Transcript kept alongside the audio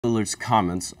Lillard's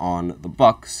comments on the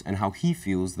Bucks and how he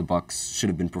feels the Bucks should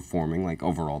have been performing like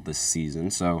overall this season.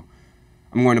 So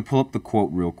I'm going to pull up the quote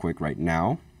real quick right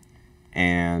now,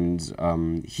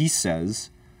 and he says,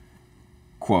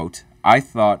 quote, "I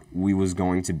thought we was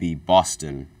going to be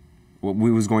Boston. Well,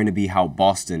 we was going to be how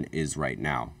Boston is right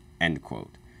now," end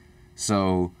quote.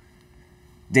 So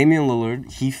Damian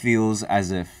Lillard, he feels as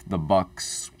if the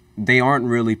Bucks, they aren't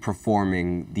really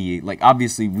performing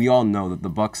obviously we all know that the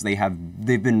Bucks,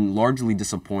 they've been largely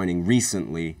disappointing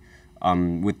recently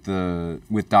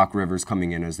with Doc Rivers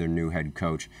coming in as their new head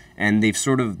coach, and they've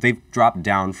dropped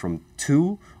down from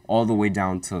 2 all the way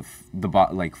down to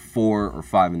 4 or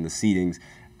 5 in the seedings,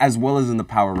 as well as in the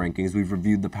power rankings. We've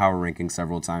reviewed the power rankings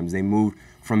several times. They moved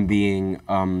from being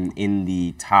in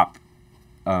the top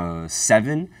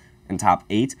 7 and top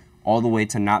 8 all the way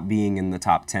to not being in the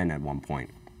top 10 at one point.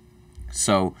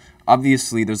 So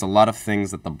obviously there's a lot of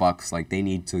things that the Bucks they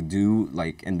need to do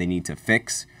and they need to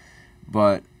fix,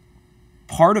 but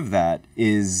part of that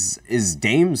is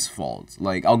Dame's fault.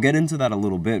 I'll get into that a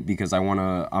little bit because I don't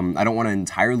want to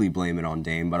entirely blame it on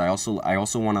Dame, but I also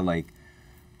want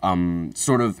to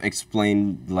sort of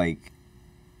explain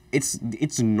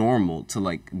it's normal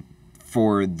to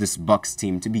for this Bucks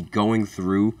team to be going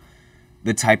through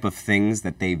the type of things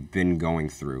that they've been going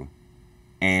through.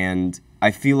 And I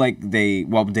feel like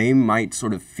while Dame might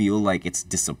sort of feel like it's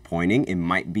disappointing, it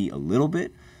might be a little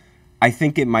bit, I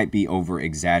think it might be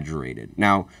over-exaggerated.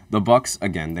 Now, the Bucks,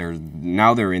 again, they're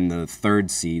in the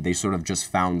 3rd seed. They sort of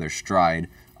just found their stride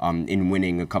in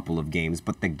winning a couple of games.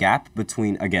 But the gap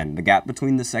between the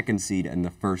 2nd seed and the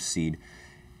 1st seed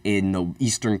in the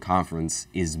Eastern Conference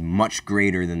is much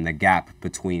greater than the gap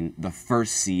between the 1st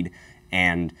seed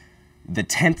and the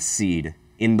 10th seed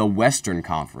in the Western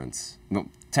Conference. No,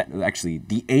 actually,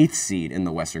 the 8th seed in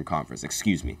the Western Conference,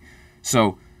 excuse me.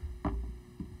 So,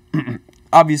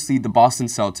 obviously, the Boston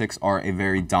Celtics are a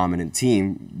very dominant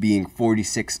team, being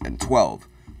 46-12.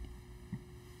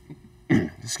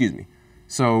 Excuse me.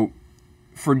 So,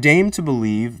 for Dame to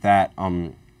believe that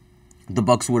the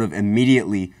Bucks would have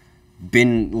immediately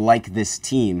been like this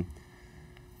team,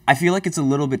 I feel like it's a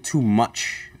little bit too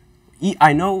much.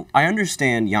 I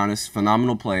understand Giannis,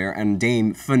 phenomenal player, and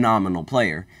Dame, phenomenal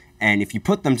player. And if you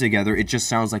put them together, it just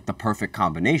sounds like the perfect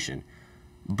combination.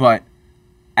 But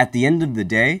at the end of the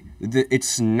day,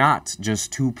 it's not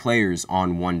just 2 players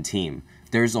on one team.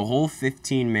 There's a whole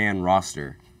 15-man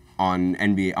roster on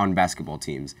basketball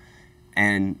teams.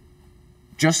 And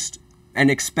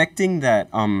expecting that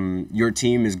your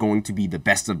team is going to be the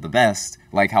best of the best,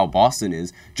 like how Boston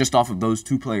is, just off of those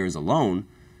 2 players alone,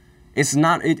 it's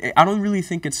not. I don't really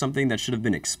think it's something that should have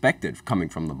been expected coming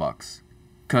from the Bucks,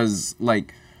 because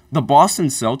the Boston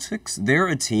Celtics, they're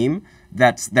a team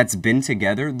that's been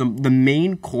together. The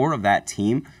main core of that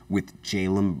team with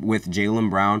Jaylen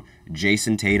Brown,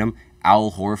 Jason Tatum,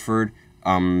 Al Horford.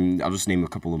 I'll just name a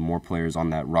couple of more players on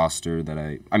that roster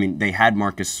that they had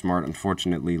Marcus Smart.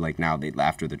 Unfortunately, now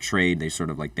after the trade, they sort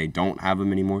of they don't have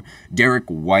him anymore. Derek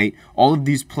White, all of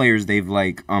these players, they've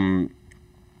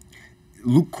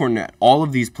Luke Cornett, all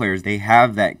of these players, they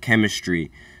have that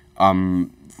chemistry from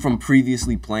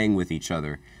previously playing with each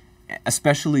other,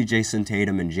 especially Jason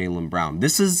Tatum and Jaylen Brown.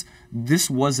 This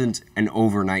wasn't an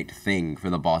overnight thing for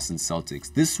the Boston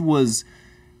Celtics. This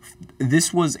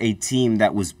was a team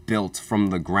that was built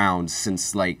from the ground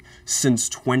since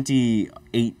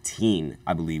 2018,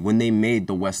 I believe, when they made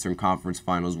the Western Conference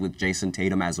Finals with Jason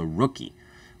Tatum as a rookie.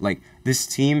 This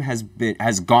team has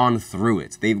gone through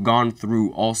it. They've gone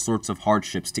through all sorts of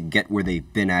hardships to get where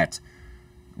they've been at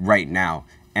right now.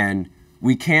 And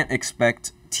we can't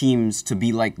expect teams to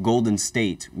be like Golden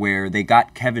State, where they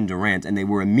got Kevin Durant and they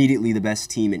were immediately the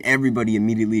best team and everybody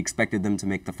immediately expected them to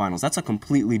make the finals. That's a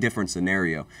completely different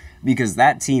scenario, because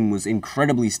that team was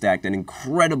incredibly stacked and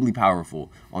incredibly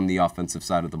powerful on the offensive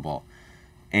side of the ball.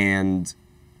 And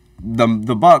the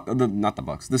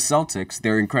Celtics,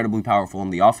 they're incredibly powerful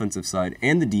on the offensive side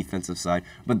and the defensive side,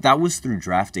 but that was through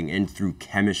drafting and through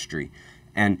chemistry.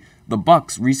 And the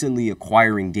Bucks recently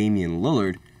acquiring Damian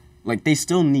Lillard, they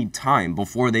still need time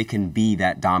before they can be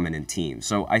that dominant team.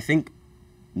 So I think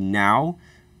now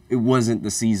it wasn't the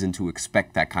season to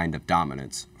expect that kind of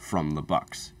dominance from the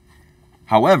Bucks.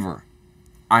 However,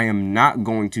 I am not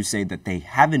going to say that they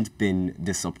haven't been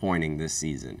disappointing this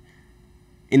season.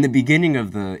 In the beginning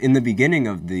of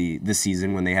the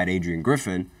season, when they had Adrian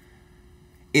Griffin,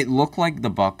 it looked like the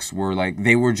Bucks were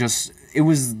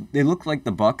it looked like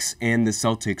the Bucks and the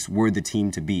Celtics were the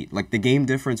team to beat. The game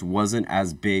difference wasn't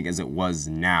as big as it was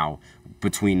now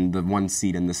between the 1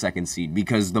 seed and the 2nd seed,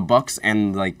 because the Bucks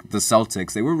and the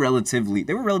Celtics, they were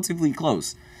relatively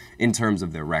close in terms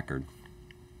of their record.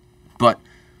 But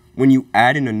when you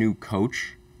add in a new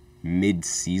coach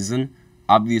mid-season,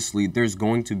 obviously there's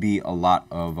going to be a lot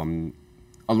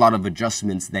of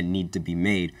adjustments that need to be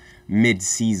made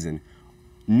mid-season.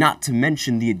 Not to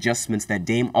mention the adjustments that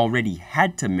Dame already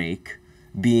had to make,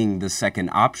 being the second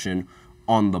option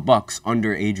on the Bucks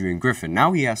under Adrian Griffin.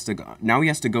 Now he has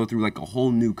to go through like a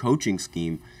whole new coaching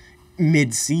scheme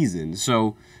mid-season.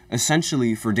 So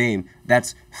essentially for Dame,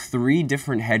 that's 3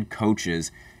 different head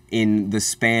coaches in the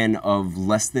span of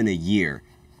less than a year.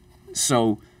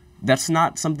 So that's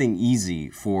not something easy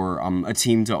for a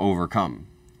team to overcome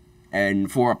and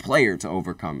for a player to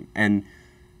overcome. And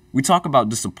we talk about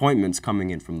disappointments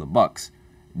coming in from the Bucks.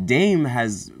 Dame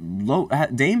has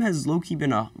low-key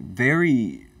been a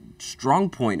very strong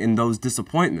point in those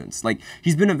disappointments. Like,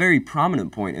 he's been a very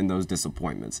prominent point in those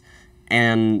disappointments.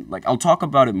 And, like, I'll talk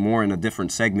about it more in a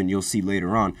different segment you'll see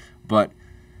later on. But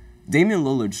Damian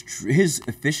Lillard's his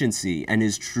efficiency and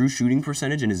his true shooting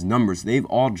percentage and his numbers, they've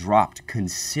all dropped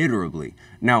considerably.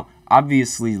 Now,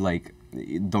 obviously, like,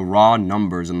 the raw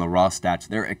numbers and the raw stats,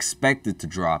 they're expected to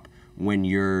drop when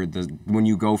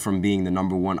you go from being the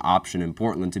number 1 option in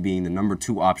Portland to being the number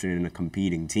 2 option in a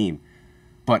competing team.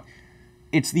 But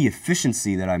it's the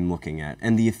efficiency that I'm looking at,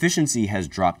 and the efficiency has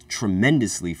dropped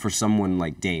tremendously for someone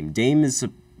like Dame. Dame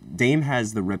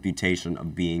has the reputation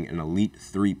of being an elite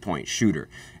 3-point shooter,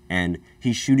 and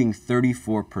he's shooting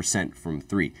 34% from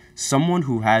 3. Someone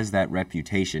who has that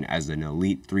reputation as an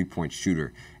elite 3-point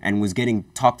shooter and was getting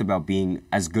talked about being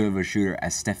as good of a shooter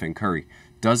as Stephen Curry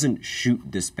doesn't shoot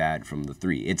this bad from the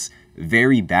 3. It's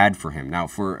very bad for him. Now,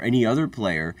 for any other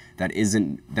player that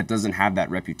doesn't have that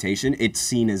reputation, it's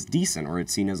seen as decent, or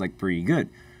it's seen as like pretty good.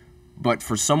 But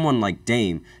for someone like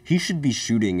Dame, he should be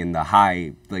shooting in the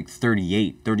high, like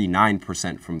 38,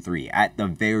 39% from 3 at the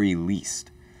very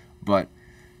least. But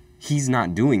he's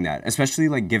not doing that, especially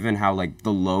like given how like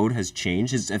the load has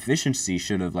changed. His efficiency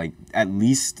should have like at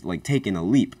least like taken a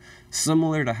leap,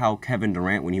 similar to how Kevin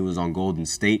Durant, when he was on Golden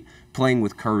State playing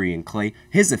with Curry and Klay,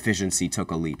 his efficiency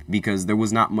took a leap because there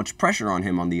was not much pressure on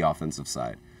him on the offensive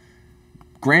side.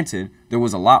 Granted, there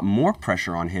was a lot more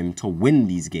pressure on him to win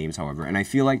these games, however, and I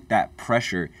feel like that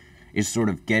pressure is sort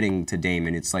of getting to Dame,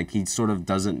 and it's like he sort of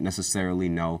doesn't necessarily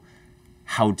know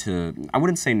how to, I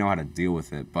wouldn't say know how to deal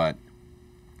with it, but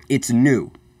it's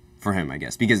new for him, I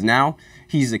guess, because now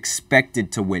he's expected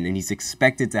to win, and he's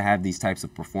expected to have these types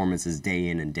of performances day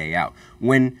in and day out.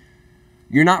 When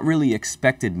you're not really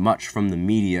expected much from the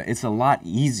media, it's a lot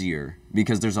easier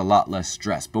because there's a lot less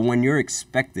stress. But when you're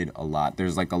expected a lot,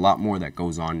 there's like a lot more that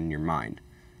goes on in your mind.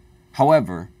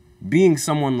 However, being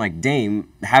someone like Dame,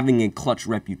 having a clutch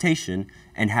reputation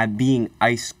and being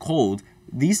ice cold,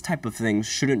 these type of things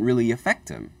shouldn't really affect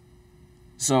him.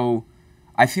 So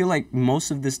I feel like most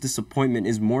of this disappointment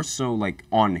is more so like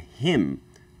on him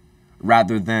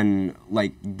rather than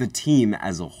like the team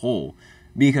as a whole,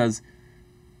 because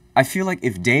I feel like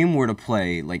if Dame were to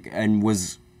play like and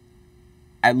was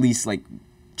at least like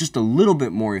just a little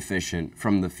bit more efficient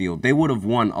from the field, they would have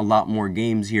won a lot more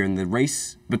games here, and the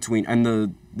race between and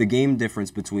the game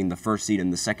difference between the first seed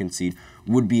and the second seed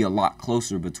would be a lot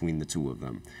closer between the two of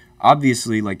them.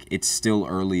 Obviously, like, it's still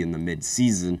early in the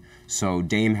mid-season, so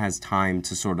Dame has time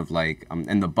to sort of like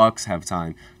and the Bucks have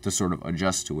time to sort of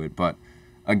adjust to it. But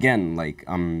again, like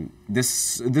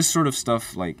this sort of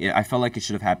stuff, like, I felt like it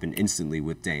should have happened instantly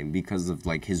with Dame because of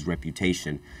like his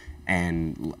reputation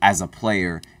and as a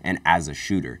player and as a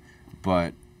shooter.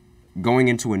 But going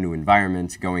into a new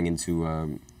environment, going into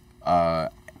a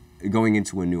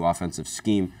new offensive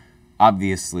scheme,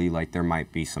 obviously, like, there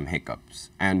might be some hiccups.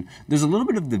 And there's a little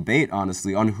bit of debate,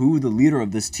 honestly, on who the leader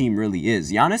of this team really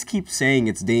is. Giannis keeps saying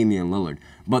it's Damian Lillard,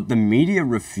 but the media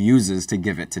refuses to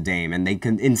give it to Dame, and they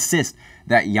can insist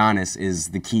that Giannis is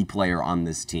the key player on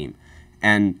this team.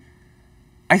 And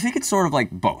I think it's sort of like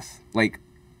both. Like,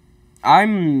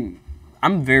 I'm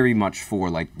very much for,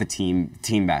 like, the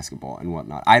team basketball and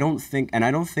whatnot. I don't think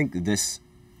this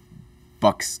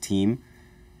Bucks team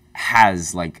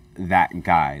has like that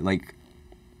guy. Like,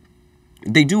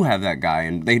 they do have that guy,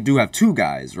 and they do have two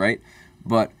guys, right?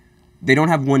 But they don't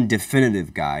have one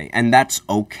definitive guy, and that's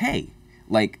okay.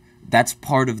 Like, that's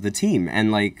part of the team.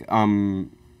 And like, how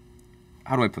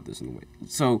do I put this in the way?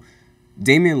 So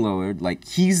Damian Lillard, like,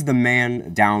 he's the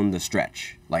man down the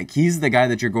stretch. Like, he's the guy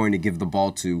that you're going to give the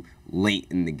ball to late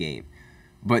in the game.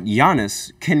 But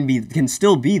Giannis can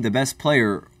still be the best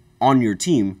player on your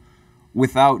team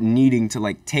without needing to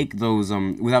like take those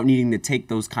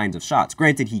kinds of shots.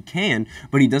 Granted, he can,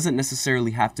 but he doesn't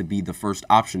necessarily have to be the first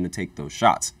option to take those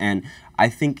shots. And I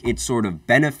think it sort of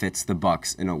benefits the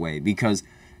Bucks in a way, because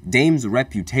Dame's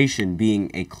reputation being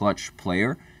a clutch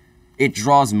player, it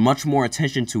draws much more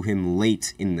attention to him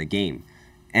late in the game.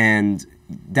 And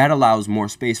that allows more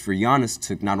space for Giannis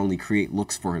to not only create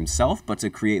looks for himself, but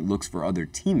to create looks for other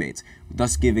teammates,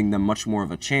 thus giving them much more of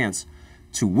a chance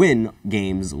to win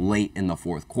games late in the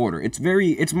fourth quarter.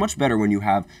 It's much better when you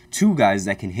have two guys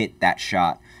that can hit that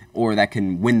shot or that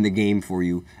can win the game for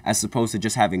you, as opposed to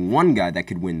just having one guy that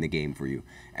could win the game for you.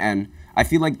 And I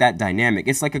feel like that dynamic,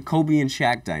 it's like a Kobe and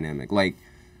Shaq dynamic. Like,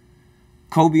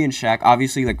 Kobe and Shaq,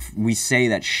 obviously, like, we say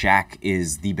that Shaq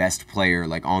is the best player,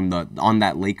 like, on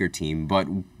that Laker team, but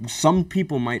some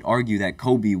people might argue that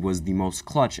Kobe was the most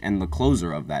clutch and the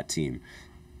closer of that team.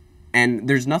 And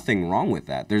there's nothing wrong with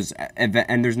that. There's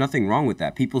nothing wrong with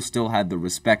that. People still had the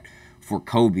respect for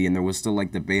Kobe, and there was still,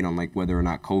 like, debate on, like, whether or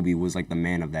not Kobe was, like, the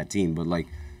man of that team. But, like,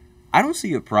 I don't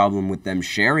see a problem with them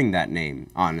sharing that name,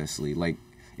 honestly. Like,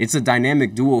 it's a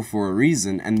dynamic duo for a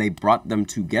reason, and they brought them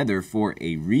together for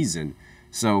a reason.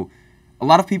 So a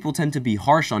lot of people tend to be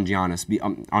harsh on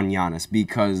Giannis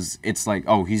because it's like,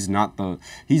 oh, he's not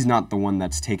the one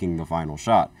that's taking the final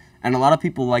shot. And a lot of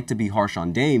people like to be harsh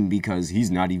on Dame because he's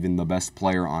not even the best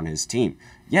player on his team.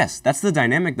 Yes, that's the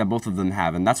dynamic that both of them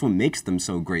have, and that's what makes them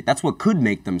so great. That's what could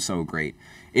make them so great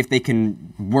if they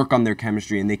can work on their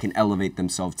chemistry and they can elevate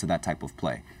themselves to that type of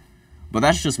play. But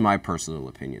that's just my personal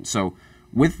opinion. So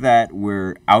with that,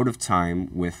 we're out of time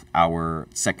with our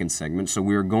second segment, so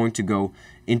we're going to go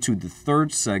into the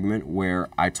third segment where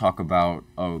I talk about,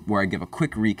 where I give a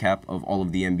quick recap of all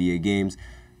of the NBA games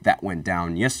that went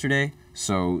down yesterday.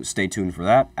 So stay tuned for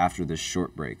that after this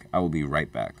short break. I will be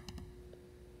right back.